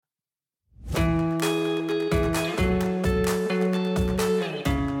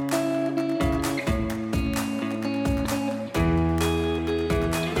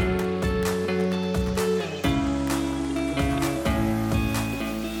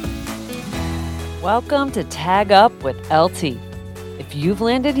Welcome to Tag Up with LT. If you've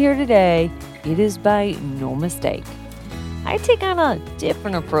landed here today, it is by no mistake. I take on a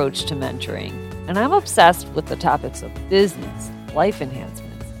different approach to mentoring, and I'm obsessed with the topics of business, life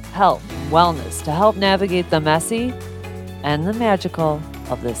enhancements, health, and wellness to help navigate the messy and the magical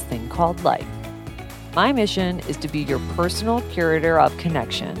of this thing called life. My mission is to be your personal curator of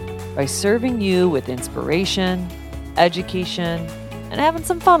connection by serving you with inspiration, education, and having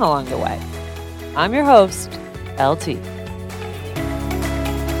some fun along the way. I'm your host, LT.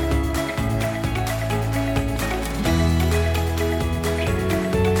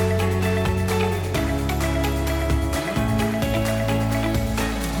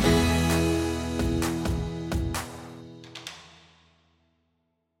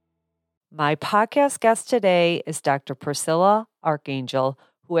 My podcast guest today is Dr. Priscilla Archangel,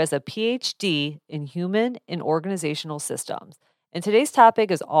 who has a PhD in human and organizational systems. And today's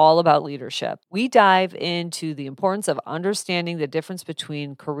topic is all about leadership. We dive into the importance of understanding the difference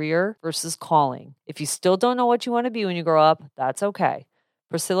between career versus calling. If you still don't know what you want to be when you grow up, that's okay.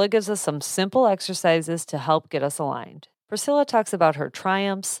 Priscilla gives us some simple exercises to help get us aligned. Priscilla talks about her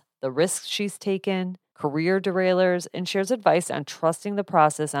triumphs, the risks she's taken, career derailers, and shares advice on trusting the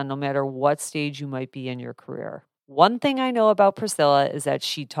process on no matter what stage you might be in your career. One thing I know about Priscilla is that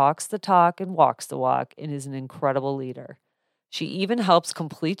she talks the talk and walks the walk and is an incredible leader. She even helps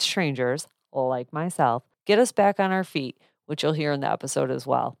complete strangers, like myself, get us back on our feet, which you'll hear in the episode as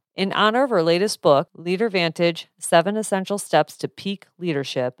well. In honor of her latest book, LeaderVantage 7 Essential Steps to Peak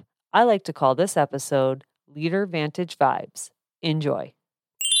Leadership, I like to call this episode LeaderVantage Vibes. Enjoy.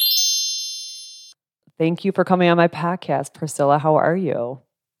 Thank you for coming on my podcast, Priscilla. How are you?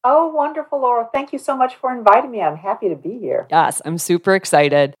 Oh, wonderful, Laura. Thank you so much for inviting me. I'm happy to be here. Yes, I'm super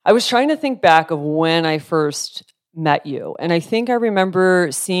excited. I was trying to think back of when I first met you. And I think I remember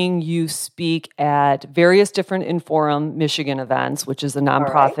seeing you speak at various different Inforum Michigan events, which is a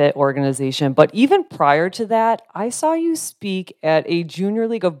nonprofit organization. But even prior to that, I saw you speak at a Junior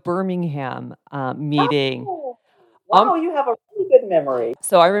League of Birmingham meeting. Oh, wow, you have a really good memory.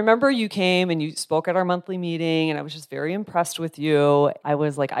 So I remember you came and you spoke at our monthly meeting, and I was just very impressed with you. I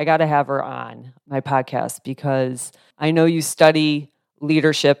was like, I got to have her on my podcast because I know you study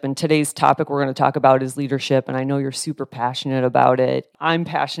leadership, and today's topic we're going to talk about is leadership, and I know you're super passionate about it. I'm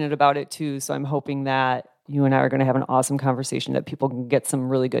passionate about it too, so I'm hoping that you and I are going to have an awesome conversation that people can get some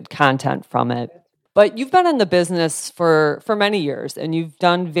really good content from it. But you've been in the business for many years, and you've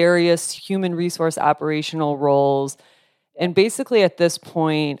done various human resource operational roles, and basically at this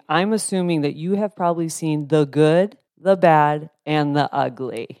point, I'm assuming that you have probably seen the good, the bad, and the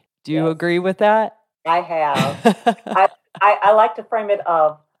ugly. Do you agree with that? I have. I like to frame it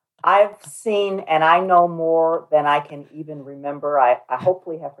of, I've seen and I know more than I can even remember. I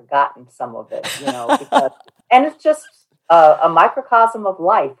hopefully have forgotten some of it, because, and it's just a microcosm of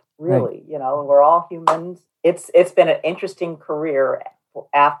life, really, right. We're all humans. It's been an interesting career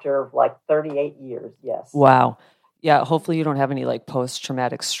after like 38 years. Yes. Wow. Yeah. Hopefully you don't have any like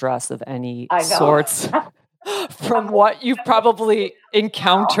post-traumatic stress of any sorts from what you've probably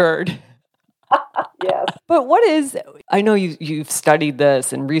encountered. Yes. But I know you've studied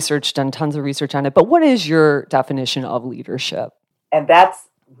this and done tons of research on it, but what is your definition of leadership? And that's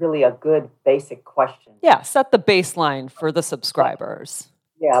really a good basic question. Yeah, set the baseline for the subscribers.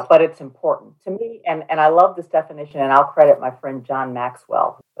 Yeah, but it's important to me, and I love this definition, and I'll credit my friend John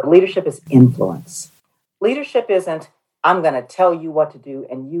Maxwell. But leadership is influence. Leadership isn't, I'm going to tell you what to do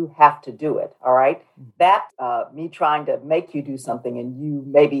and you have to do it, all right? That's me trying to make you do something and you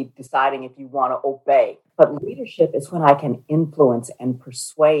maybe deciding if you want to obey. But leadership is when I can influence and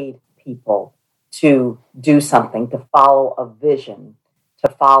persuade people to do something, to follow a vision,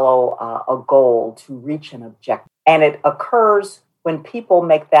 to follow a goal, to reach an objective. And it occurs when people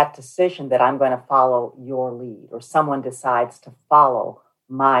make that decision that I'm going to follow your lead, or someone decides to follow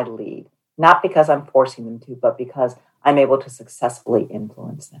my lead, not because I'm forcing them to, but because I'm able to successfully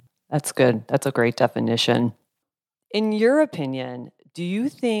influence them. That's good. That's a great definition. In your opinion, do you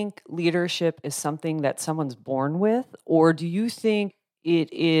think leadership is something that someone's born with, or do you think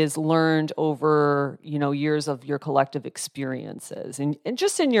it is learned over, years of your collective experiences? And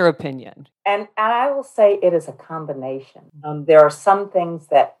just in your opinion. And I will say it is a combination. There are some things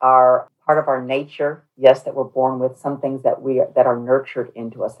that are part of our nature, yes, that we're born with, some things that are nurtured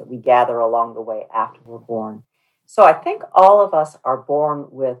into us, that we gather along the way after we're born. So I think all of us are born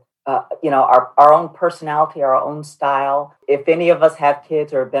with, our own personality, our own style. If any of us have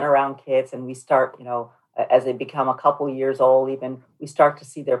kids or have been around kids and we start, as they become a couple years old, even we start to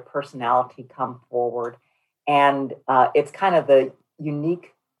see their personality come forward. And it's kind of the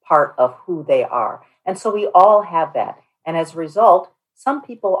unique part of who they are. And so we all have that. And as a result, some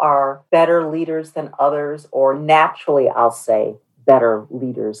people are better leaders than others, or naturally, I'll say, better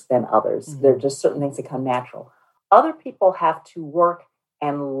leaders than others. Mm-hmm. There are just certain things that come natural. Other people have to work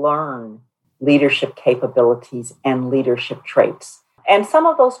and learn leadership capabilities and leadership traits. And some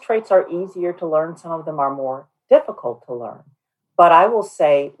of those traits are easier to learn. Some of them are more difficult to learn. But I will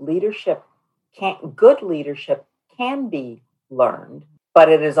say good leadership can be learned, but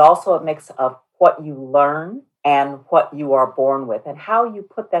it is also a mix of what you learn and what you are born with, and how you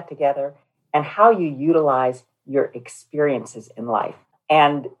put that together and how you utilize your experiences in life.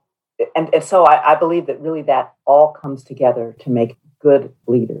 And so I believe that really that all comes together to make good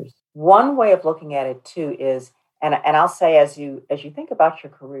leaders. One way of looking at it too is, and I'll say, as you think about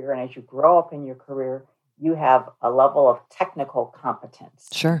your career and as you grow up in your career, you have a level of technical competence.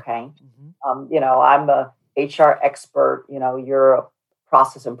 Sure. Okay. Mm-hmm. I'm a HR expert. You're a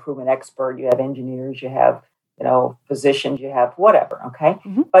process improvement expert. You have engineers. You have physicians. You have whatever. Okay.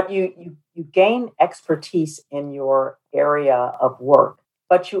 Mm-hmm. But you gain expertise in your area of work.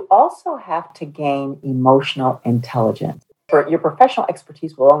 But you also have to gain emotional intelligence. Your professional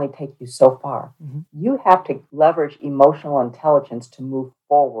expertise will only take you so far. Mm-hmm. You have to leverage emotional intelligence to move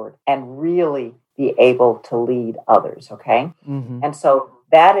forward and really be able to lead others, okay? Mm-hmm. And so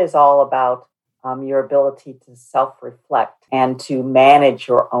that is all about your ability to self-reflect and to manage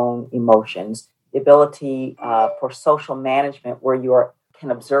your own emotions, the ability for social management where you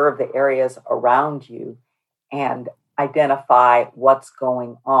can observe the areas around you and identify what's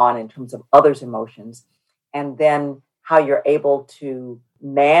going on in terms of others' emotions, and then how you're able to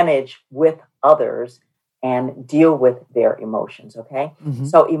manage with others and deal with their emotions, okay? Mm-hmm.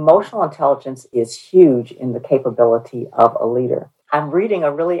 So emotional intelligence is huge in the capability of a leader. I'm reading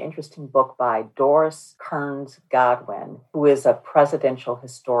a really interesting book by Doris Kearns Godwin, who is a presidential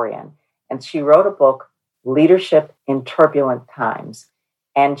historian. And she wrote a book, Leadership in Turbulent Times.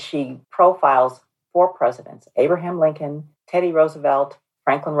 And she profiles 4 presidents: Abraham Lincoln, Teddy Roosevelt,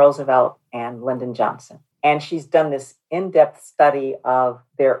 Franklin Roosevelt, and Lyndon Johnson. And she's done this in-depth study of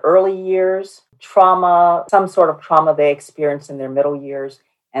their early years, trauma, some sort of trauma they experienced in their middle years,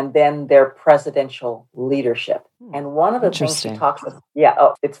 and then their presidential leadership. And one of the things she talks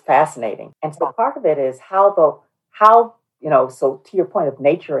about, it's fascinating. And so part of it is how, so to your point of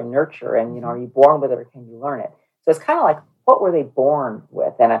nature and nurture, and, are you born with it or can you learn it? So it's kind of like, what were they born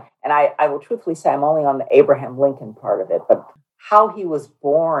with? And I will truthfully say I'm only on the Abraham Lincoln part of it, but how he was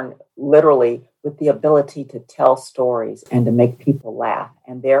born literally with the ability to tell stories and to make people laugh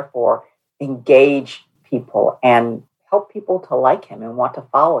and therefore engage people and help people to like him and want to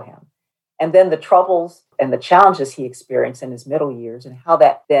follow him. And then the troubles and the challenges he experienced in his middle years and how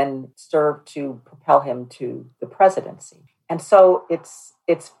that then served to propel him to the presidency. And so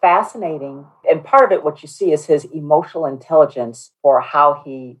it's fascinating. And part of it, what you see is his emotional intelligence for how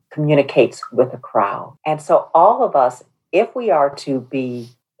he communicates with a crowd. And so all of us, if we are to be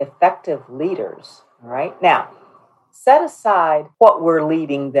effective leaders, all right? Now, set aside what we're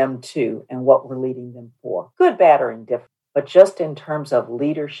leading them to and what we're leading them for, good, bad, or indifferent. But just in terms of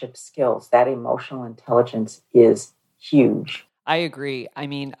leadership skills, that emotional intelligence is huge. I agree. I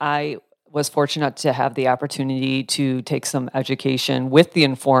mean, I was fortunate to have the opportunity to take some education with the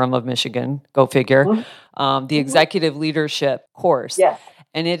Inforum of Michigan, go figure, the executive leadership course. Yes.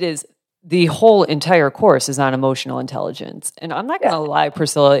 And the whole entire course is on emotional intelligence. And I'm not going to lie,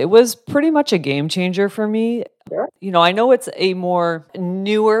 Priscilla, it was pretty much a game changer for me. Sure. I know it's a more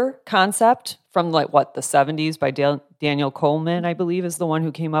newer concept from the 70s by Daniel Coleman, I believe, is the one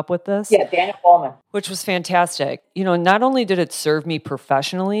who came up with this. Yeah, Daniel Coleman. Which was fantastic. Not only did it serve me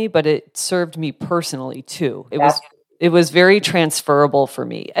professionally, but it served me personally too. It was very transferable for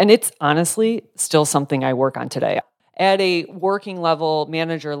me. And it's honestly still something I work on today. At a working level,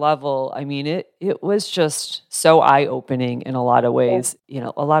 manager level, I mean, it was just so eye-opening in a lot of ways.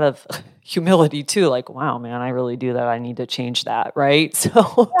 A lot of humility too. Like, wow, man, I really do that. I need to change that, right?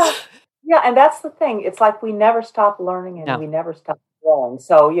 So, yeah, and that's the thing. It's like we never stop learning and we never stop growing.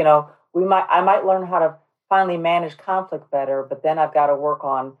 So, I might learn how to finally manage conflict better, but then I've got to work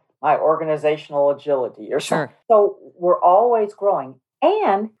on my organizational agility or something. So we're always growing.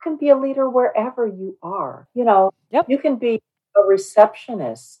 And you can be a leader wherever you are. You can be a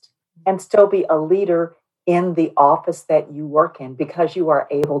receptionist and still be a leader in the office that you work in because you are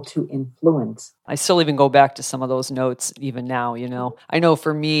able to influence. I still even go back to some of those notes even now, I know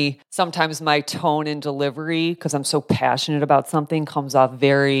for me, sometimes my tone and delivery, because I'm so passionate about something, comes off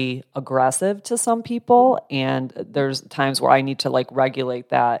very aggressive to some people. And there's times where I need to regulate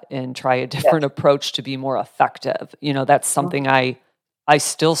that and try a different approach to be more effective. That's something I I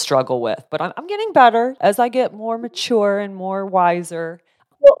still struggle with, but I'm getting better as I get more mature and more wiser.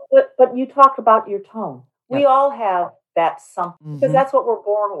 Well, but you talk about your tone. We Yep. all have that something because Mhm. that's what we're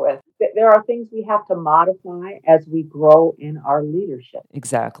born with. There are things we have to modify as we grow in our leadership.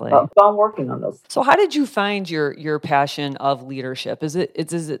 Exactly. But I'm working on those. So how did you find your passion of leadership? Is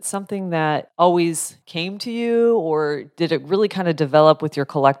it something that always came to you, or did it really kind of develop with your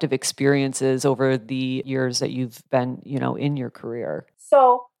collective experiences over the years that you've been, in your career?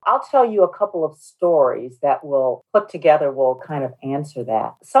 So I'll tell you a couple of stories that will put together will kind of answer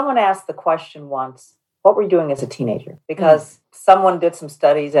that. Someone asked the question once, what were you doing as a teenager? Because someone did some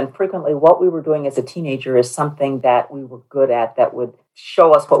studies, and frequently what we were doing as a teenager is something that we were good at that would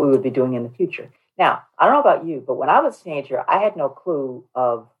show us what we would be doing in the future. Now, I don't know about you, but when I was a teenager, I had no clue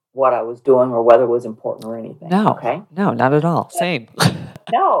of what I was doing or whether it was important or anything. No, Okay. no, not at all. Same.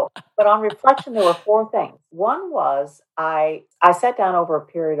 No, but on reflection, there were four things. One was I sat down over a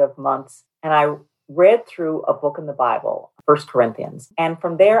period of months and I read through a book in the Bible, First Corinthians. And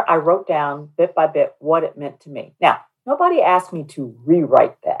from there, I wrote down bit by bit what it meant to me. Now, nobody asked me to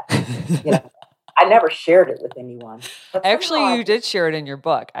rewrite that. You know, I never shared it with anyone. But Actually, you did share it in your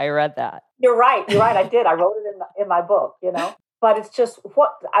book. I read that. You're right. I did. I wrote it in my book, But it's just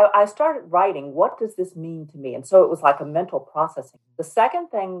what I started writing. What does this mean to me? And so it was like a mental processing. The second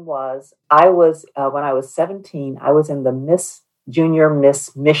thing was when I was 17, I was in the Junior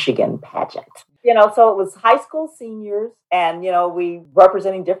Miss Michigan pageant. So it was high school seniors and, we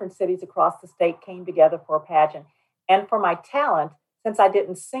representing different cities across the state came together for a pageant. And for my talent, since I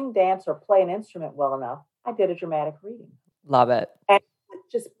didn't sing, dance, or play an instrument well enough, I did a dramatic reading. Love it. And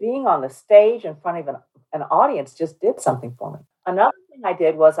just being on the stage in front of an audience just did something for me. Another thing I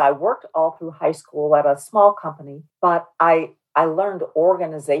did was I worked all through high school at a small company, but I learned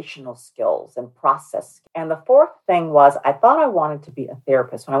organizational skills and process. And the fourth thing was I thought I wanted to be a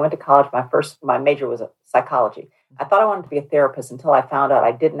therapist. When I went to college, my major was psychology. I thought I wanted to be a therapist until I found out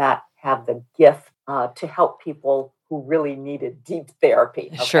I did not have the gift to help people who really needed deep therapy.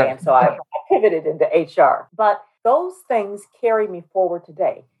 Okay? Sure. And so I pivoted into HR. But those things carry me forward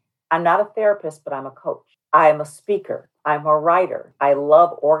today. I'm not a therapist, but I'm a coach. I'm a speaker. I'm a writer. I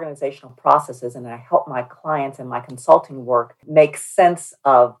love organizational processes, and I help my clients in my consulting work make sense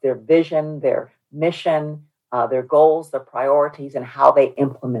of their vision, their mission, their goals, their priorities, and how they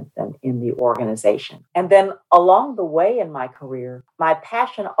implement them in the organization. And then along the way in my career, my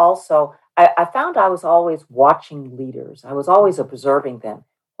passion also, I found I was always watching leaders. I was always observing them.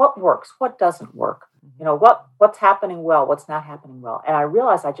 What works? What doesn't work? What's happening well? What's not happening well? And I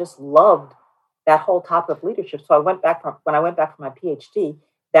realized I just loved that whole topic of leadership. So when I went back for my PhD,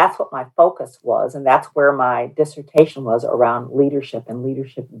 that's what my focus was. And that's where my dissertation was around leadership and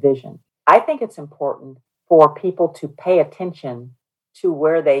leadership vision. I think it's important for people to pay attention to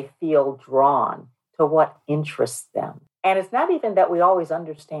where they feel drawn, to what interests them. And it's not even that we always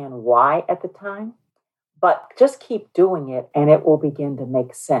understand why at the time, but just keep doing it and it will begin to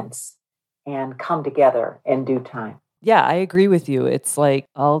make sense and come together in due time. Yeah, I agree with you. It's like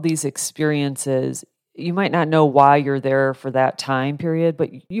all these experiences, you might not know why you're there for that time period,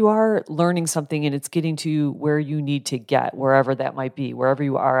 but you are learning something and it's getting to where you need to get, wherever that might be, wherever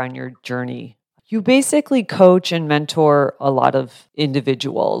you are on your journey. You basically coach and mentor a lot of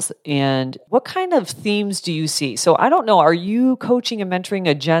individuals. And what kind of themes do you see? So I don't know, are you coaching and mentoring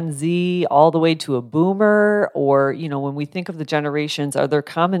a Gen Z all the way to a boomer? Or, when we think of the generations, are there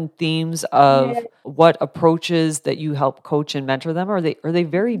common themes of what approaches that you help coach and mentor them? Or are they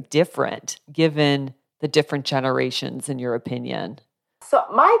very different given the different generations, in your opinion? So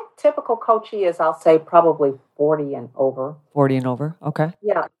my typical coachee is, I'll say, probably 40 and over. 40 and over, okay.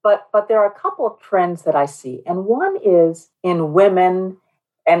 Yeah, but there are a couple of trends that I see. And one is in women,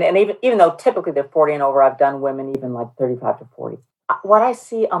 and even though typically they're 40 and over, I've done women even like 35 to 40. What I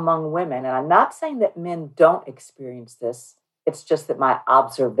see among women, and I'm not saying that men don't experience this, it's just that my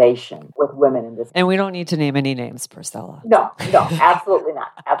observation with women in this. And we don't need to name any names, Priscilla. No, absolutely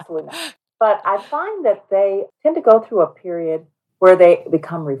not. Absolutely not. But I find that they tend to go through a period where they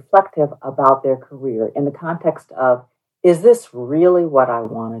become reflective about their career in the context of, is this really what I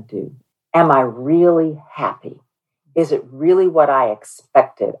want to do? Am I really happy? Is it really what I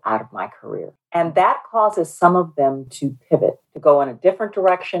expected out of my career? And that causes some of them to pivot, to go in a different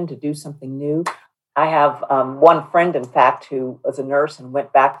direction, to do something new. I have one friend, in fact, who was a nurse and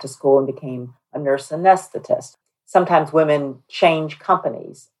went back to school and became a nurse anesthetist. Sometimes women change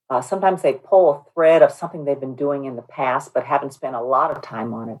companies. Sometimes they pull a thread of something they've been doing in the past, but haven't spent a lot of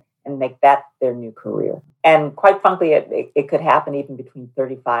time on it and make that their new career. And quite frankly, it could happen even between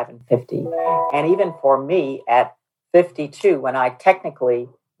 35 and 50. And even for me at 52 when I technically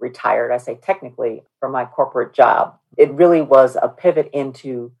retired. I say technically from my corporate job. It really was a pivot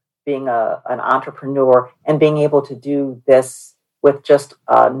into being an entrepreneur and being able to do this with just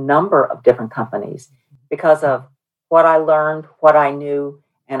a number of different companies because of what I learned, what I knew.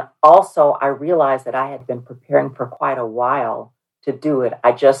 And also I realized that I had been preparing for quite a while to do it.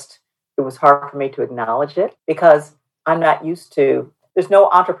 It was hard for me to acknowledge it because I'm not used to, there's no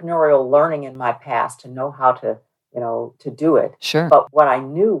entrepreneurial learning in my past to know how to, to do it. Sure. But what I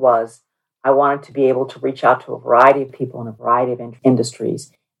knew was I wanted to be able to reach out to a variety of people in a variety of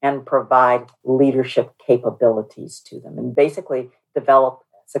industries and provide leadership capabilities to them and basically develop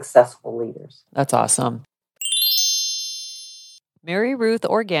successful leaders. That's awesome. Mary Ruth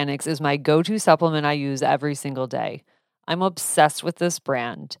Organics is my go-to supplement I use every single day. I'm obsessed with this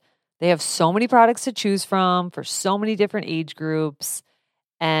brand. They have so many products to choose from for so many different age groups,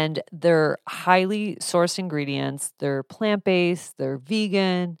 and they're highly sourced ingredients. They're plant-based, they're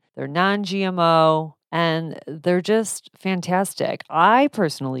vegan, they're non-GMO, and they're just fantastic. I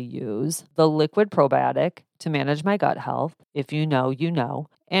personally use the liquid probiotic to manage my gut health. If you know, you know.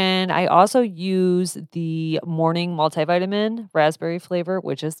 And I also use the morning multivitamin raspberry flavor,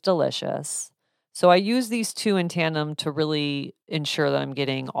 which is delicious. So I use these two in tandem to really ensure that I'm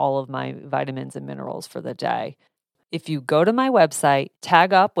getting all of my vitamins and minerals for the day. If you go to my website,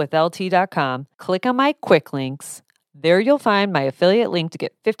 tagupwithlt.com, click on my quick links, there you'll find my affiliate link to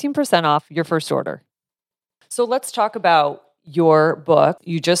get 15% off your first order. So let's talk about your book.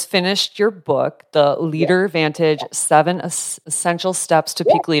 You just finished your book, the LeaderVantage 7 Essential Steps to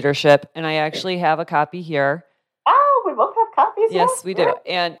Peak Leadership. And I actually have a copy here. Oh, we both have copies. Yes, we do.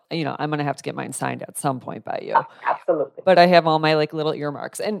 And, I'm going to have to get mine signed at some point by you. Absolutely. But I have all my little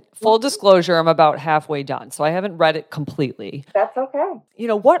earmarks. And full disclosure, I'm about halfway done. So I haven't read it completely. That's okay.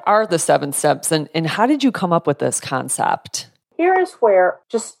 What are the 7 steps and how did you come up with this concept? Here is where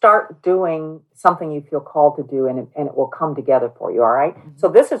just start doing something you feel called to do and it will come together for you, all right? Mm-hmm. So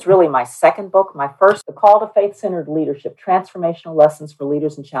this is really my second book. My first, The Call to Faith-Centered Leadership, Transformational Lessons for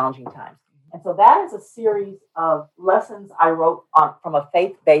Leaders in Challenging Times. And so that is a series of lessons I wrote from a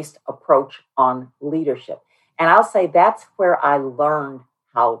faith-based approach on leadership. And I'll say that's where I learned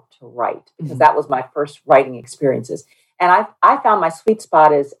how to write because that was my first writing experiences. And I found my sweet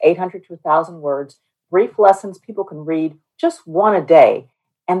spot is 800 to 1,000 words, brief lessons people can read, just one a day.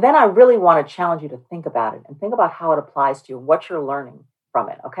 And then I really want to challenge you to think about it and think about how it applies to you and what you're learning from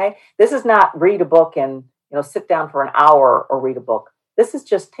it, okay? This is not read a book and, sit down for an hour or read a book. This is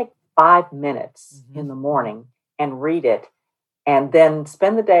just take 5 minutes in the morning and read it and then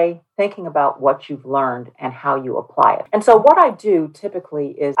spend the day thinking about what you've learned and how you apply it. And so what I do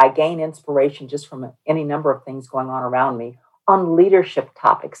typically is I gain inspiration just from any number of things going on around me on leadership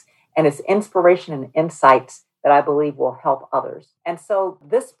topics. And it's inspiration and insights that I believe will help others. And so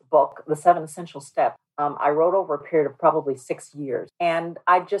this book, The 7 Essential Steps, I wrote over a period of probably 6 years. And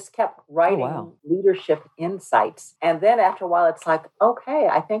I just kept writing leadership insights. And then after a while, it's like, okay,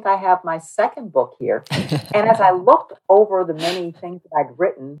 I think I have my second book here. And as I looked over the many things that I'd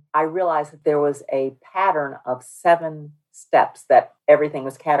written, I realized that there was a pattern of 7 steps that everything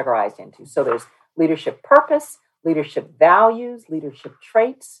was categorized into. So there's leadership purpose, leadership values, leadership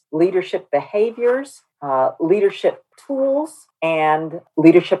traits, leadership behaviors, leadership tools, and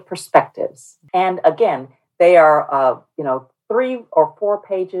leadership perspectives. And again, they are, 3 or 4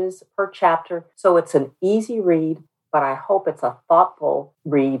 pages per chapter. So it's an easy read, but I hope it's a thoughtful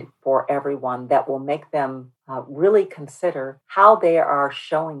read for everyone that will make them really consider how they are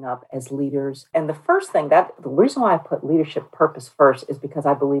showing up as leaders. And the first thing, the reason why I put leadership purpose first is because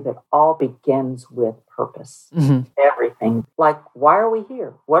I believe it all begins with purpose. Mm-hmm. Everything. Like, why are we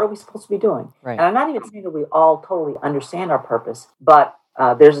here? What are we supposed to be doing? Right. And I'm not even saying that we all totally understand our purpose, but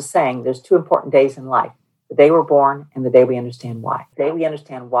there's a saying, there's 2 important days in life. The day we're born and the day we understand why. The day we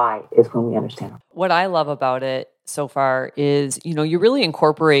understand why is when we understand. What I love about it so far is, you really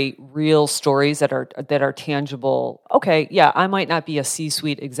incorporate real stories that are tangible. Okay, yeah, I might not be a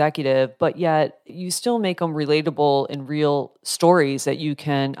C-suite executive, but yet you still make them relatable and real stories that you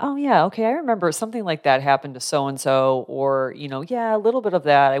can, oh yeah, okay, I remember something like that happened to so-and-so, or, yeah, a little bit of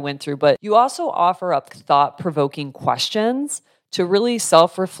that I went through. But you also offer up thought-provoking questions to really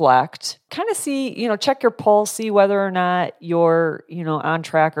self-reflect, kind of see, check your pulse, see whether or not you're, on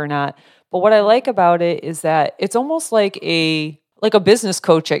track or not. But what I like about it is that it's almost like a business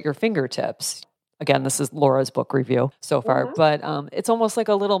coach at your fingertips. Again, this is Laura's book review so far, but it's almost like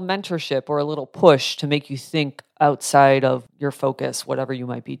a little mentorship or a little push to make you think outside of your focus, whatever you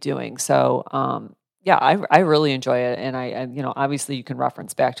might be doing. So Yeah, I really enjoy it. And obviously you can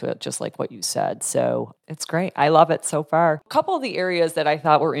reference back to it just like what you said. So it's great. I love it so far. A couple of the areas that I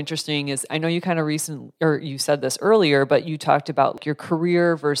thought were interesting is I know you kind of you said this earlier, but you talked about your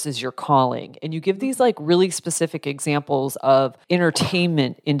career versus your calling. And you give these like really specific examples of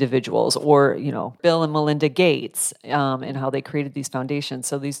entertainment individuals or, Bill and Melinda Gates, and how they created these foundations.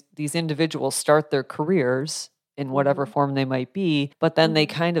 So these individuals start their careers in whatever form they might be, but then they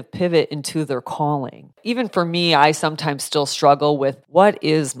kind of pivot into their calling. Even for me, I sometimes still struggle with what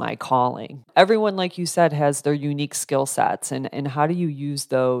is my calling? Everyone, like you said, has their unique skill sets, and how do you use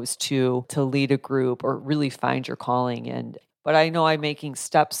those to lead a group or really find your calling? But I know I'm making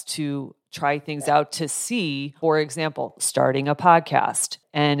steps to try things out to see, for example, starting a podcast,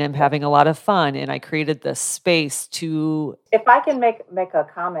 and I'm having a lot of fun, and I created this space to... If I can make a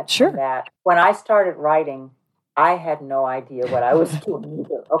comment on that, when I started writing, I had no idea what I was doing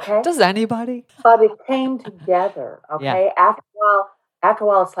either, okay? Does anybody? But it came together, okay? Yeah. After a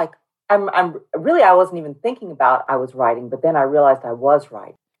while, it's like, I wasn't even thinking about I was writing, but then I realized I was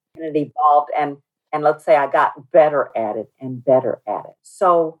writing. And it evolved, and let's say I got better at it and better at it.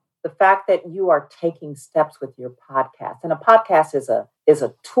 So the fact that you are taking steps with your podcast, and a podcast is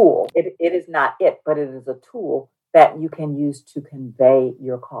a tool. It is not it, but it is a tool that you can use to convey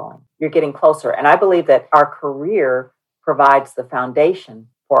your calling. You're getting closer. And I believe that our career provides the foundation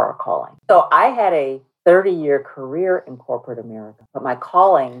for our calling. So I had a 30-year career in corporate America, but my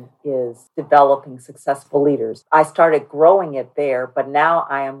calling is developing successful leaders. I started growing it there, but now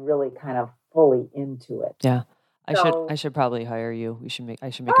I am really kind of fully into it. Yeah. I should probably hire you. I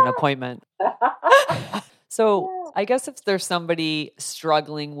should make an appointment. So I guess if there's somebody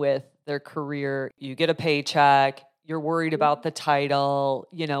struggling with their career, you get a paycheck, you're worried about the title,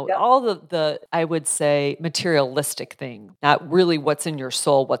 all the, I would say, materialistic thing, not really what's in your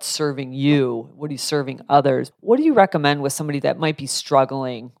soul, what's serving you, what are you serving others. What do you recommend with somebody that might be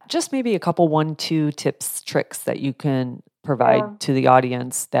struggling? Just maybe a couple 1-2 tips, tricks that you can provide to the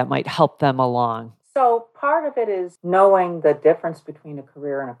audience that might help them along. So part of it is knowing the difference between a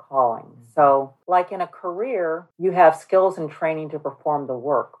career and a calling. So like in a career, you have skills and training to perform the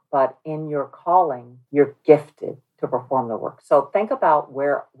work, but in your calling, you're gifted to perform the work. So think about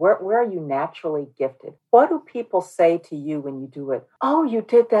where are you naturally gifted? What do people say to you when you do it? Oh, you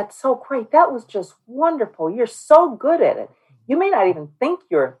did that so great. That was just wonderful. You're so good at it. You may not even think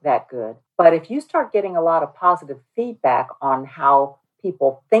you're that good, but if you start getting a lot of positive feedback on how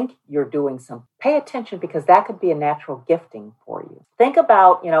people think you're doing something, pay attention, because that could be a natural gifting for you. Think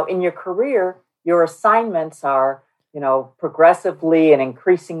about, in your career, your assignments are, progressively and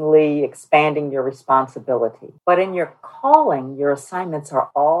increasingly expanding your responsibility. But in your calling, your assignments are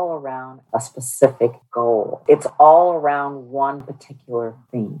all around a specific goal. It's all around one particular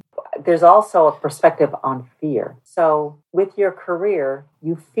theme. There's also a perspective on fear. So with your career,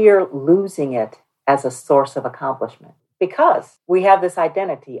 you fear losing it as a source of accomplishment. Because we have this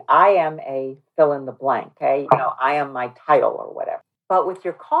identity, I am a fill in the blank, okay? I am my title or whatever. But with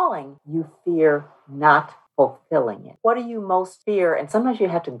your calling, you fear not fulfilling it. What do you most fear? And sometimes you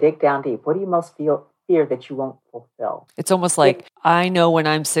have to dig down deep. What do you most fear that you won't fulfill? It's almost like I know when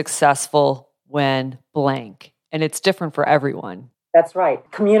I'm successful when blank, and it's different for everyone. That's right.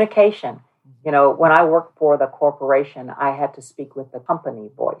 Communication. When I worked for the corporation, I had to speak with the company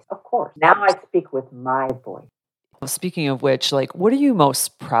voice, of course. Now I speak with my voice. Speaking of which, what are you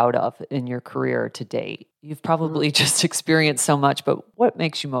most proud of in your career to date? You've probably just experienced so much, but what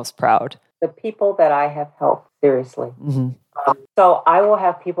makes you most proud? The people that I have helped, seriously. Mm-hmm. So I will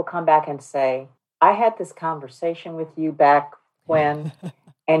have people come back and say, I had this conversation with you back when,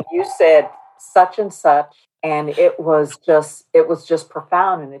 and you said such and such, and it was just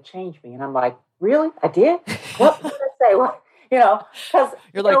profound, and it changed me. And I'm like, really? I did? What did I say? What? Because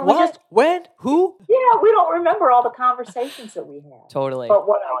you're like, what? When? Who? Yeah, we don't remember all the conversations that we had. Totally. But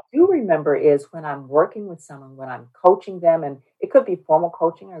what I do remember is when I'm working with someone, when I'm coaching them, and it could be formal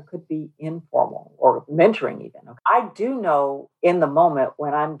coaching or it could be informal or mentoring even. I do know in the moment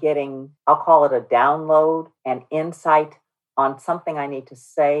when I'm getting, I'll call it a download, an insight on something I need to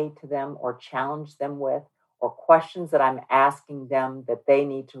say to them or challenge them with, or questions that I'm asking them that they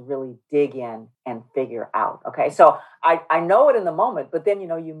need to really dig in and figure out. Okay, so I know it in the moment, but then,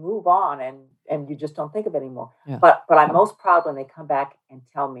 you move on and you just don't think of it anymore. Yeah. But I'm most proud when they come back and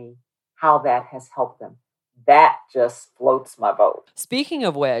tell me how that has helped them. That just floats my boat. Speaking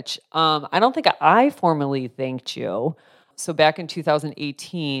of which, I don't think I formally thanked you. So back in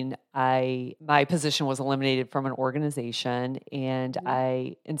 2018, my position was eliminated from an organization, and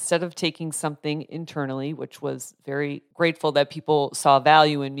I, instead of taking something internally, which was very grateful that people saw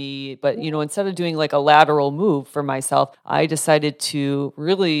value in me, but instead of doing like a lateral move for myself, I decided to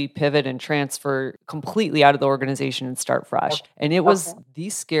really pivot and transfer completely out of the organization and start fresh. And it was the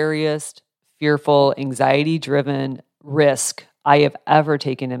scariest, fearful, anxiety-driven risk I have ever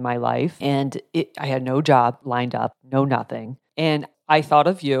taken in my life. And I had no job lined up, no nothing. And I thought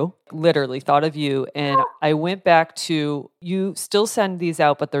of you, literally thought of you. And I went back to, you still send these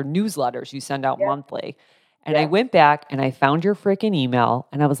out, but they're newsletters you send out monthly. And I went back and I found your freaking email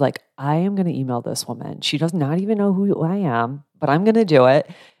and I was like, I am going to email this woman. She does not even know who I am, but I'm going to do it.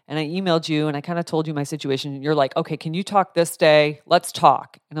 And I emailed you and I kind of told you my situation. And you're like, okay, can you talk this day? Let's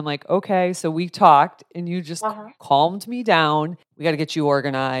talk. And I'm like, okay. So we talked and you just calmed me down. We got to get you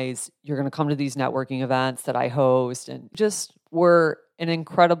organized. You're going to come to these networking events that I host, and just were an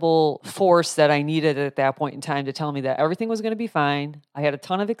incredible force that I needed at that point in time to tell me that everything was going to be fine. I had a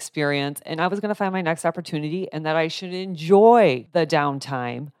ton of experience and I was going to find my next opportunity, and that I should enjoy the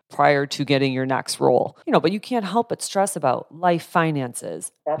downtime prior to getting your next role. But you can't help but stress about life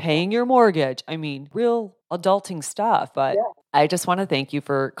finances, paying your mortgage. I mean, real adulting stuff. But I just want to thank you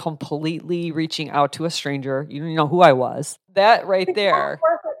for completely reaching out to a stranger. You didn't know who I was. That right there. That's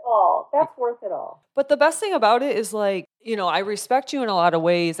worth it all. That's worth it all. But the best thing about it is, like, I respect you in a lot of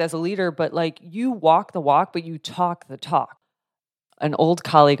ways as a leader, but like, you walk the walk, but you talk the talk. An old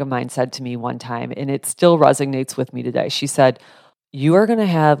colleague of mine said to me one time, and it still resonates with me today. She said, you are going to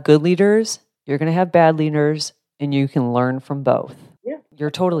have good leaders, you're going to have bad leaders, and you can learn from both. Yeah.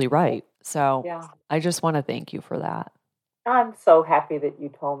 You're totally right. So I just want to thank you for that. I'm so happy that you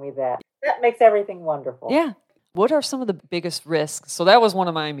told me that. That makes everything wonderful. Yeah. What are some of the biggest risks? So that was one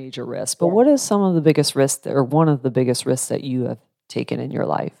of my major risks, but what is some of the biggest risks, or one of the biggest risks that you have taken in your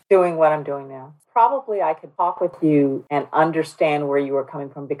life? Doing what I'm doing now. Probably I could talk with you and understand where you were coming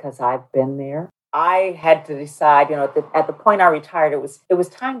from because I've been there. I had to decide, at the point I retired, it was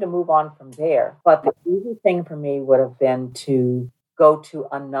time to move on from there. But the easy thing for me would have been to go to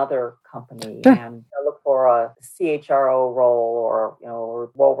another company and look for a CHRO role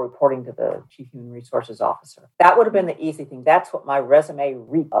or role reporting to the Chief Human Resources Officer. That would have been the easy thing. That's what my resume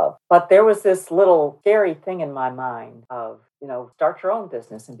reeked of. But there was this little scary thing in my mind of, start your own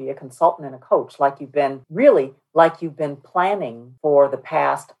business and be a consultant and a coach like you've been planning for the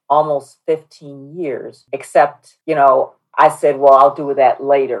past almost 15 years, except, I said, well, I'll do that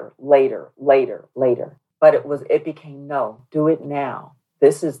later. But it became, no, do it now.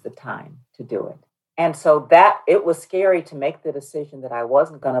 This is the time to do it. And so that it was scary to make the decision that I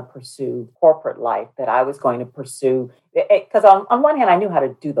wasn't going to pursue corporate life, that I was going to pursue, because on one hand, I knew how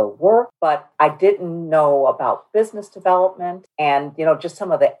to do the work, but I didn't know about business development and, just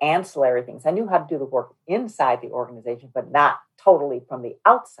some of the ancillary things. I knew how to do the work inside the organization, but not totally from the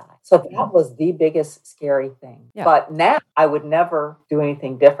outside. So that was the biggest scary thing. Yeah. But now I would never do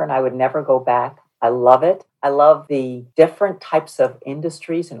anything different. I would never go back. I love it. I love the different types of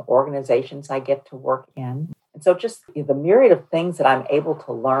industries and organizations I get to work in. And so just the myriad of things that I'm able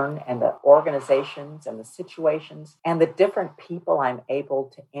to learn, and the organizations and the situations and the different people I'm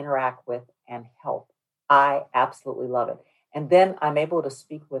able to interact with and help. I absolutely love it. And then I'm able to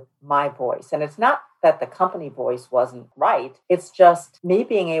speak with my voice. And it's not that the company voice wasn't right. It's just me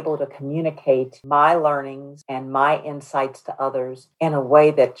being able to communicate my learnings and my insights to others in a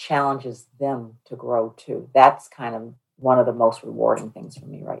way that challenges them to grow too. That's kind of one of the most rewarding things for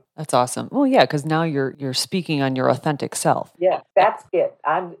me, right? That's awesome. Well, yeah, because now you're speaking on your authentic self. Yeah, that's it.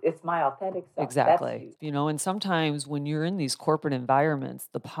 It's my authentic self. Exactly. And sometimes when you're in these corporate environments,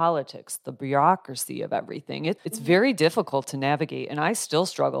 the politics, the bureaucracy of everything, it's very difficult to navigate. And I still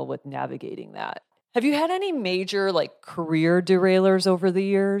struggle with navigating that. Have you had any major career derailers over the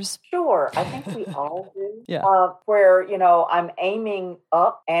years? Sure. I think we all do. Yeah. Where, I'm aiming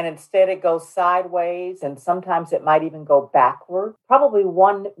up and instead it goes sideways, and sometimes it might even go backward. Probably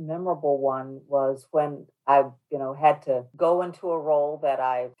one memorable one was when I, had to go into a role that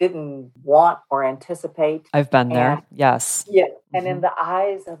I didn't want or anticipate. I've been there. Yes. Yeah. And in the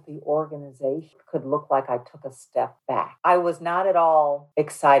eyes of the organization, it could look like I took a step back. I was not at all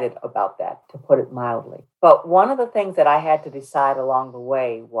excited about that, to put it mildly. But one of the things that I had to decide along the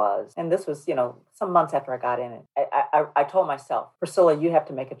way was, and this was, some months after I got in it, I told myself, Priscilla, you have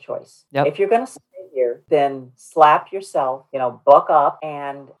to make a choice. Yep. If you're going to stay here, then slap yourself, buck up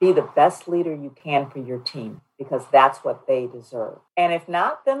and be the best leader you can for your team. because that's what they deserve. And if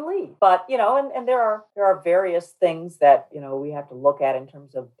not, then leave. But, and there are various things that, we have to look at in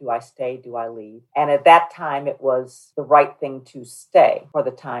terms of, do I stay? Do I leave? And at that time, it was the right thing to stay for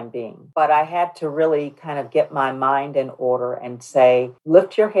the time being. But I had to really kind of get my mind in order and say,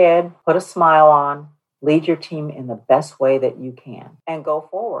 lift your head, put a smile on, lead your team in the best way that you can, and go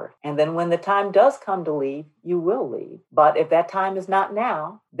forward. And then when the time does come to leave, you will leave. But if that time is not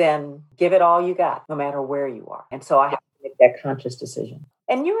now, then give it all you got, no matter where you are. And so I have to make that conscious decision.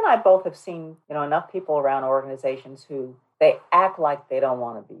 And you and I both have seen, enough people around organizations who they act like they don't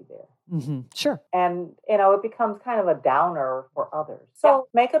want to be there. Mm-hmm. Sure. And, it becomes kind of a downer for others. So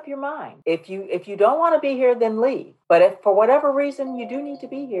make up your mind. If you don't want to be here, then leave. But if for whatever reason you do need to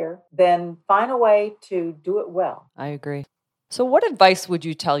be here, then find a way to do it well. I agree. So what advice would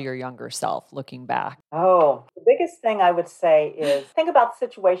you tell your younger self looking back? Oh, the biggest thing I would say is think about the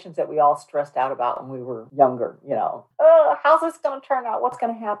situations that we all stressed out about when we were younger. How's this going to turn out? What's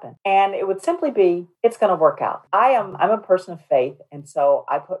going to happen? And it would simply be, it's going to work out. I'm a person of faith. And so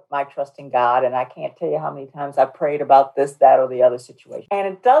I put my trust in God. And I can't tell you how many times I prayed about this, that, or the other situation. And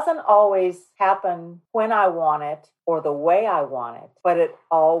it doesn't always happen when I want it or the way I want it, but it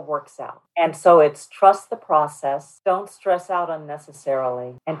all works out. And so it's trust the process, don't stress out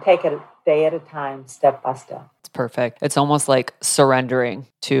unnecessarily, and take it a day at a time, step by step. It's perfect. It's almost like surrendering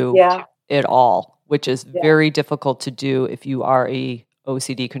to it all, which is very difficult to do if you are a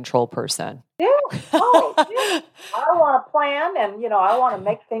OCD control person. Yeah. Oh, yeah. I want to plan and, I want to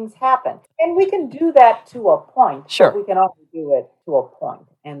make things happen. And we can do that to a point. Sure. But we can only do it to a point.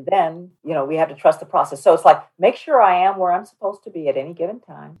 And then, we have to trust the process. So it's like, make sure I am where I'm supposed to be at any given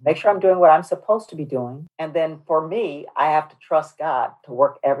time. Make sure I'm doing what I'm supposed to be doing. And then for me, I have to trust God to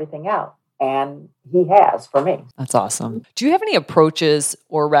work everything out. And he has for me. That's awesome. Do you have any approaches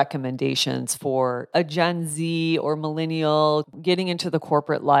or recommendations for a Gen Z or millennial getting into the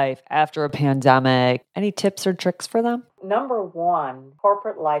corporate life after a pandemic? Any tips or tricks for them? Number one,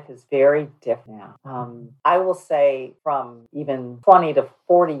 corporate life is very different now. I will say from even 20 to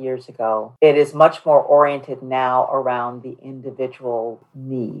 40 years ago, it is much more oriented now around the individual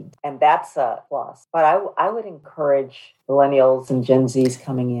need. And that's a plus. But I would encourage millennials and Gen Zs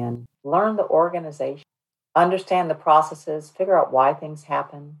coming in, learn the organization, understand the processes, figure out why things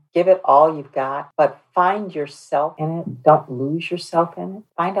happen, give it all you've got, but find yourself in it. Don't lose yourself in it.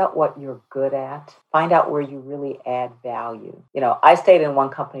 Find out what you're good at. Find out where you really add value. I stayed in one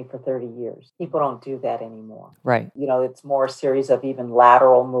company for 30 years. People don't do that anymore. Right. It's more a series of even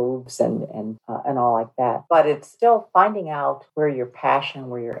lateral moves and all like that. But it's still finding out where your passion,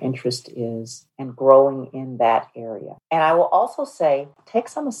 where your interest is, and growing in that area. And I will also say, take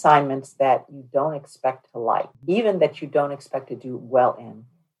some assignments that you don't expect to like, even that you don't expect to do well in,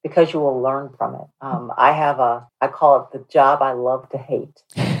 because you will learn from it. I call it the job I love to hate.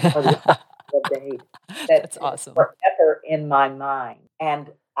 Or the job I love to hate. That's awesome. Forever in my mind. And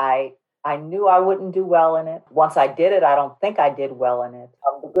I knew I wouldn't do well in it. Once I did it, I don't think I did well in it.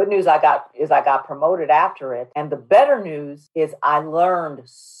 The good news I got promoted after it. And the better news is I learned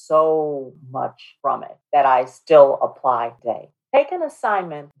so much from it that I still apply today. Take an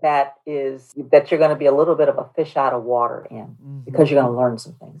assignment that you're going to be a little bit of a fish out of water in, because you're going to learn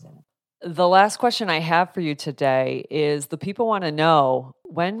some things in it. The last question I have for you today is, the people want to know,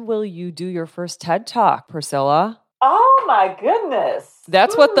 when will you do your first TED Talk, Priscilla? Oh my goodness.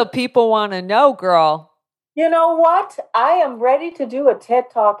 That's what the people want to know, girl. You know what? I am ready to do a TED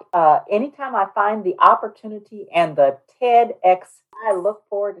Talk anytime I find the opportunity and the TEDx. I look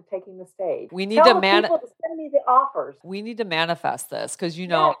forward to taking the stage. We need Tell people to send me the offers. We need to manifest this, because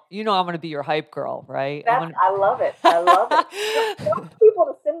I'm going to be your hype girl, right? I love it. I love it. Tell people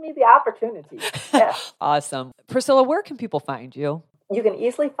to send me the opportunity. Yes. Awesome. Priscilla, where can people find you? You can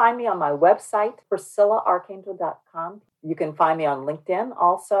easily find me on my website, PriscillaArchangel.com. You can find me on LinkedIn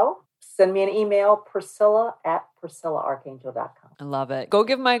also. Send me an email, Priscilla@PriscillaArchangel.com. I love it. Go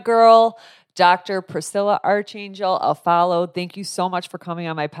give my girl, Dr. Priscilla Archangel, a follow. Thank you so much for coming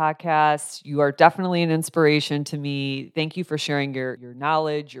on my podcast. You are definitely an inspiration to me. Thank you for sharing your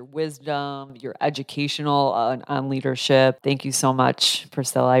knowledge, your wisdom, your educational on leadership. Thank you so much,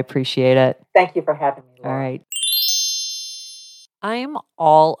 Priscilla. I appreciate it. Thank you for having me, Laura. All right. I am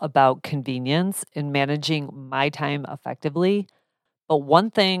all about convenience in managing my time effectively. But one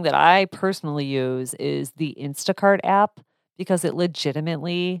thing that I personally use is the Instacart app, because it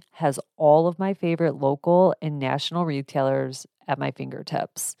legitimately has all of my favorite local and national retailers at my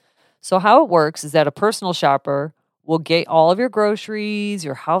fingertips. So how it works is that a personal shopper will get all of your groceries,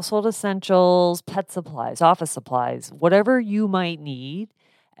 your household essentials, pet supplies, office supplies, whatever you might need,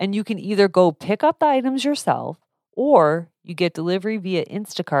 And you can either go pick up the items yourself or you get delivery via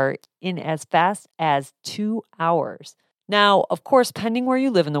Instacart in as fast as 2 hours. Now, of course, pending where you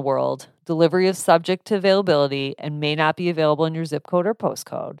live in the world, delivery is subject to availability and may not be available in your zip code or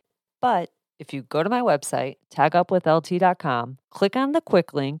postcode. But if you go to my website, tagupwithlt.com, click on the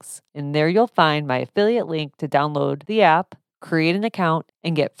quick links, and there you'll find my affiliate link to download the app, create an account,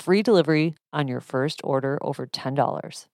 and get free delivery on your first order over $10.